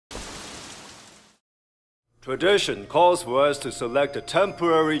Tradition calls for us to select a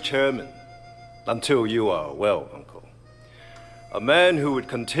temporary chairman. Until you are well, Uncle. A man who would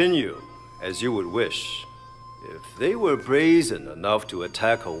continue as you would wish. If they were brazen enough to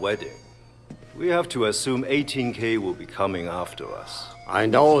attack a wedding, we have to assume 18K will be coming after us. I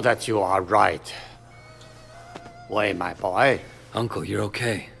know that you are right. Wei, my boy. Uncle, you're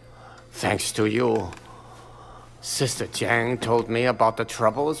okay. Thanks to you. Sister Jiang told me about the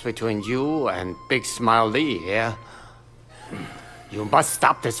troubles between you and Big Smile Lee here. You must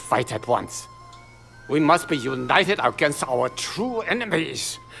stop this fight at once. We must be united against our true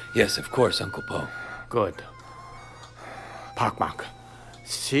enemies. Yes, of course, Uncle Po. Good. Pak Mak,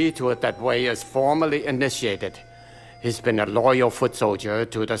 see to it that Wei is formally initiated. He's been a loyal foot soldier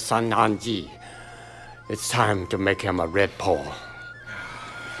to the Sun Han Yi. It's time to make him a red pole.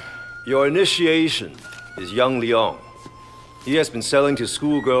 Your initiation is young Leon. He has been selling to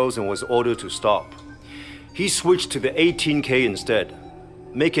schoolgirls and was ordered to stop. He switched to the 18K instead.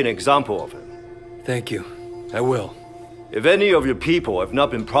 Make an example of him. Thank you. I will. If any of your people have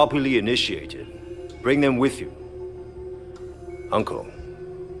not been properly initiated, bring them with you. Uncle,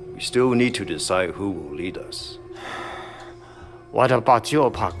 we still need to decide who will lead us. What about you,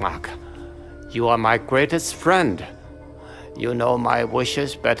 Pak Mak? You are my greatest friend. You know my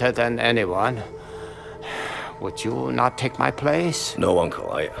wishes better than anyone. Would you not take my place? No,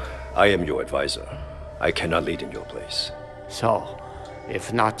 Uncle. I am your advisor. I cannot lead in your place. So,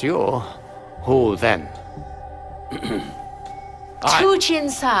 if not you, who then? Chu Chin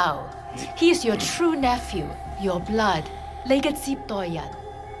Sao. He is your true nephew, your blood, 你嘅接待人.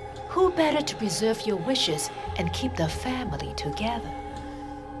 Who better to preserve your wishes and keep the family together?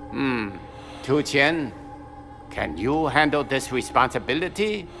 Tu Qian, can you handle this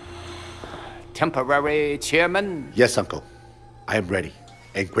responsibility? Temporary chairman? Yes, Uncle. I am ready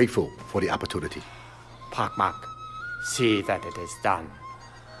and grateful for the opportunity. Pak Mak, see that it is done.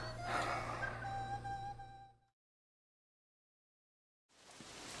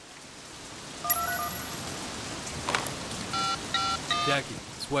 Jackie,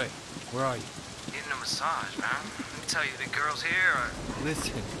 it's Wei. Where are you? Getting a massage, man. Let me tell you, the girls here are...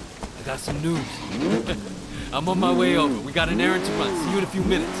 Listen, I got some news. I'm on my way over. We got an errand to run. See you in a few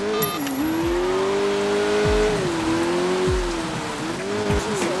minutes.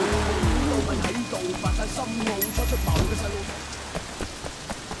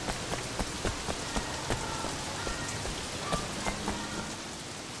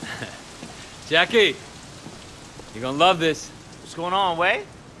 Jackie, you're gonna love this. What's going on, Wei?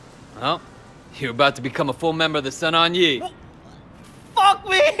 Well, you're about to become a full member of the Sun Han Yi. Fuck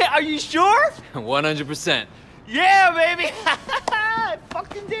me! Are you sure? 100%. Yeah, baby! I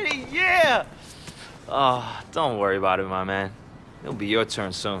fucking did it, yeah! Oh, don't worry about it, my man. It'll be your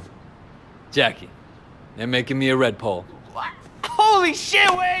turn soon. Jackie, they're making me a red pole. What? Holy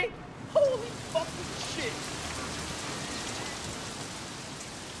shit, Wei! Holy fucking shit!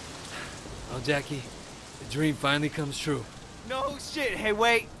 Well, Jackie, the dream finally comes true. No shit. Hey,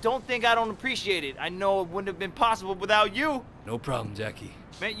 Wei, don't think I don't appreciate it. I know it wouldn't have been possible without you. No problem, Jackie.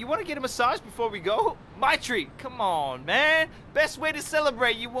 Man, you want to get a massage before we go? My treat. Come on, man. Best way to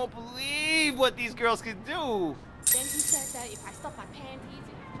celebrate. You won't believe what these girls can do. Then he said that if I stuff my panties in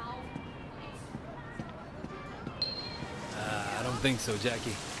his mouth. I don't think so,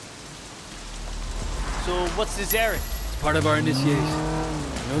 Jackie. So what's this errand? It's part of our initiation.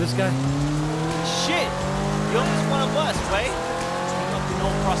 You know this guy? Shit. Youngest one of us, Wei. Came up to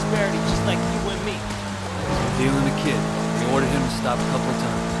know prosperity just like you and me. He's dealing a kid. They ordered him to stop a couple of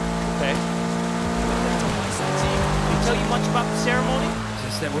times. Okay. Did he tell you much about the ceremony?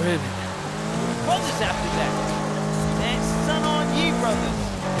 Just that we're in it. Brothers after that. Man, Sun Han Yi brothers.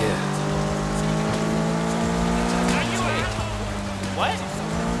 Yeah. What?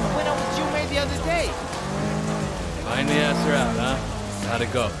 I went out with Jumei the other day. Finally asked her out, huh? How'd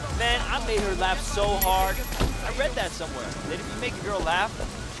it go? Man, I made her laugh so hard. I read that somewhere. That if you make a girl laugh,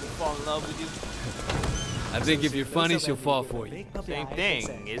 she'll fall in love with you. I think if you're funny, she'll fall for you. Same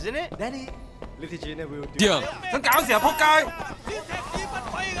thing, isn't it? Yo! 想搞事啊！仆街！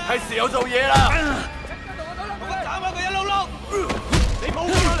係時候做嘢啦！我斬下佢一碌碌！你冇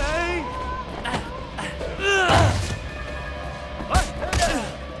㗎啦你！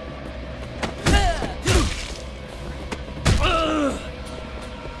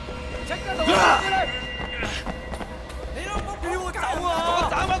即刻到啦！你都唔好俾我走啊！同我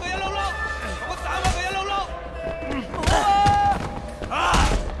斬下佢一碌碌！同我斬下佢一碌碌！好痛啊！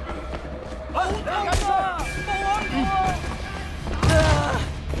冇安全啊！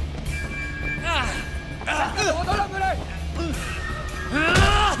我到啦佢哋！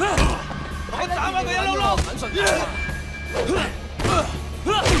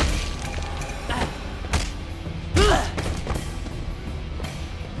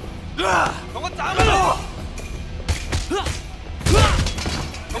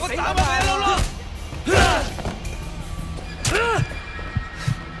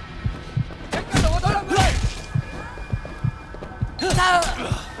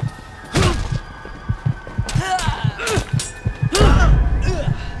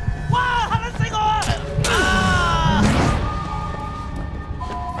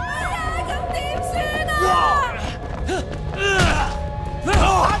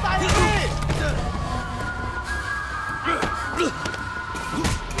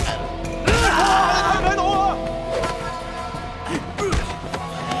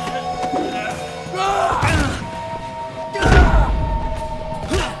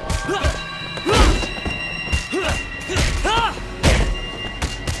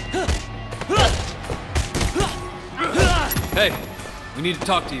 Hey, we need to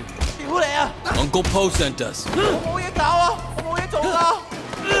talk to you. Uncle Po sent us.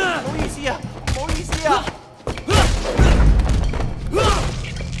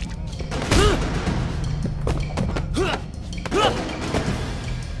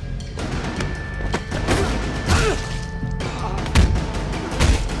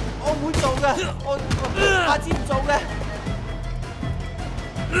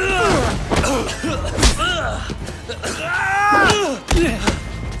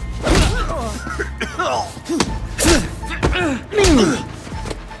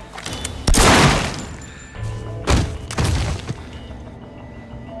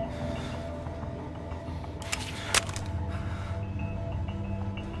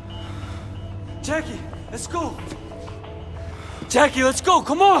 Jackie, let's go. Jackie, let's go.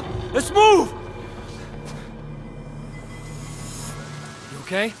 Come on, let's move. You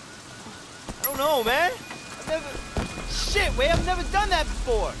okay? I don't know, man. Shit, Wei, I've never done that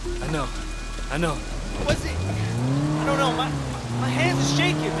before. I know. What's it? I don't know, my hands are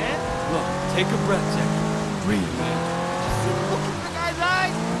shaking, man. Look, take a breath, Jackie. Breathe, man. See the look in the guy's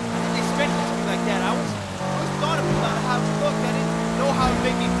eyes? I didn't expect it to be like that. I always thought about how it looked. I didn't know how it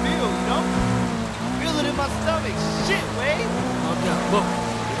made me feel, you know? I feel it in my stomach. Shit, Wei. Calm down. Look,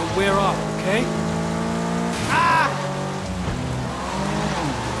 it'll wear off, okay? Ah!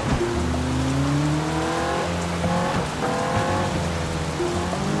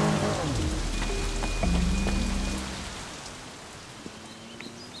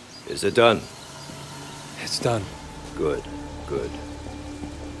 Is it done? It's done. Good, good.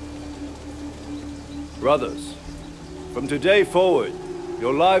 Brothers, from today forward,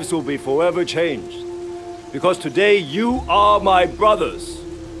 your lives will be forever changed. Because today you are my brothers.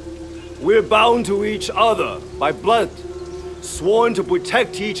 We're bound to each other by blood, sworn to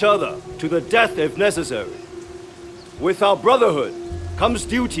protect each other to the death if necessary. With our brotherhood comes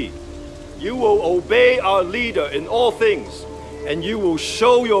duty. You will obey our leader in all things, and you will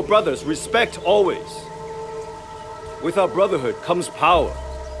show your brothers respect always. With our brotherhood comes power.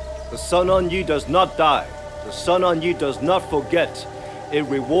 The Sun On Yi does not die. The Sun On Yi does not forget. It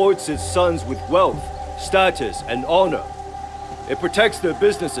rewards its sons with wealth, status, and honor. It protects their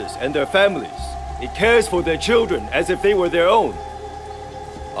businesses and their families. It cares for their children as if they were their own.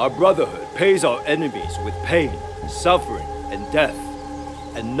 Our brotherhood pays our enemies with pain, suffering, and death.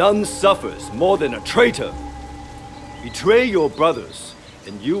 And none suffers more than a traitor. Betray your brothers,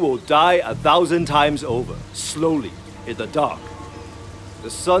 and you will die 1,000 times over, slowly, in the dark. The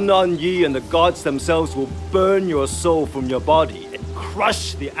Sun On Yi and the gods themselves will burn your soul from your body and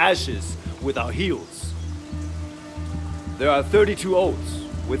crush the ashes with our heels. There are 32 oaths.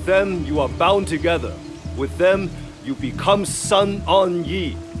 With them, you are bound together. With them, you become Sun On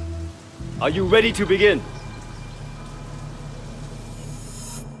Yi. Are you ready to begin?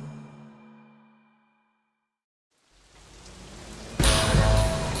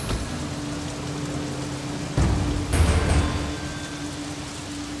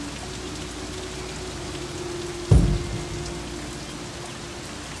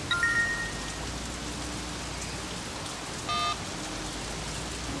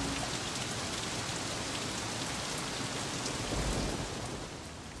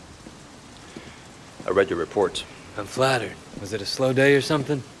 I read your report. I'm flattered. Was it a slow day or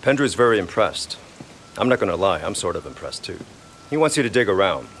something? Pendra's very impressed. I'm not gonna lie, I'm sort of impressed too. He wants you to dig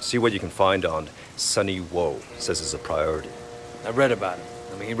around, see what you can find on Sunny Wo. Says it's a priority. I read about him.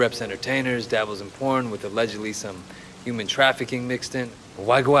 I mean, he reps entertainers, dabbles in porn with allegedly some human trafficking mixed in. Well,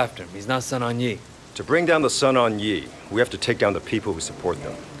 why go after him? He's not Sun On Yi. To bring down the Sun On Yi, we have to take down the people who support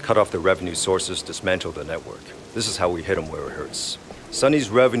them, cut off the revenue sources, dismantle the network. This is how we hit them where it hurts. Sunny's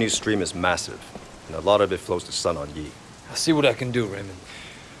revenue stream is massive, and a lot of it flows to Sun On Yi. I'll see what I can do, Raymond.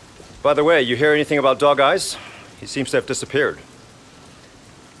 By the way, you hear anything about Dog Eyes? He seems to have disappeared.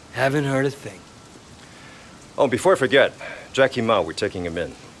 Haven't heard a thing. Oh, before I forget, Jackie Mao, we're taking him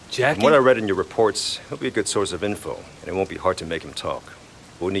in. Jackie? From what I read in your reports, he'll be a good source of info, and it won't be hard to make him talk.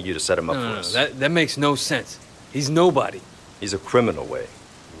 We'll need you to set him up for us. That makes no sense. He's nobody. He's a criminal, Wei.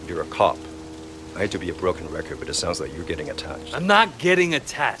 You're a cop. I hate to be a broken record, but it sounds like you're getting attached. I'm not getting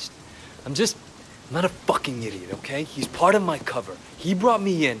attached. I'm not a fucking idiot, okay? He's part of my cover. He brought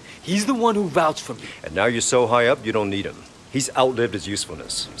me in. He's the one who vouched for me. And now you're so high up, you don't need him. He's outlived his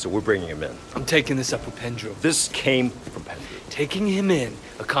usefulness, so we're bringing him in. I'm taking this up with Pendrew. This came from Pendrew. Taking him in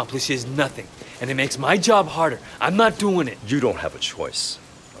accomplishes nothing, and it makes my job harder. I'm not doing it. You don't have a choice,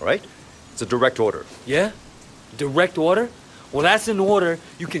 all right? It's a direct order. Yeah? Direct order? Well, that's an order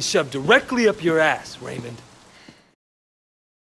you can shove directly up your ass, Raymond.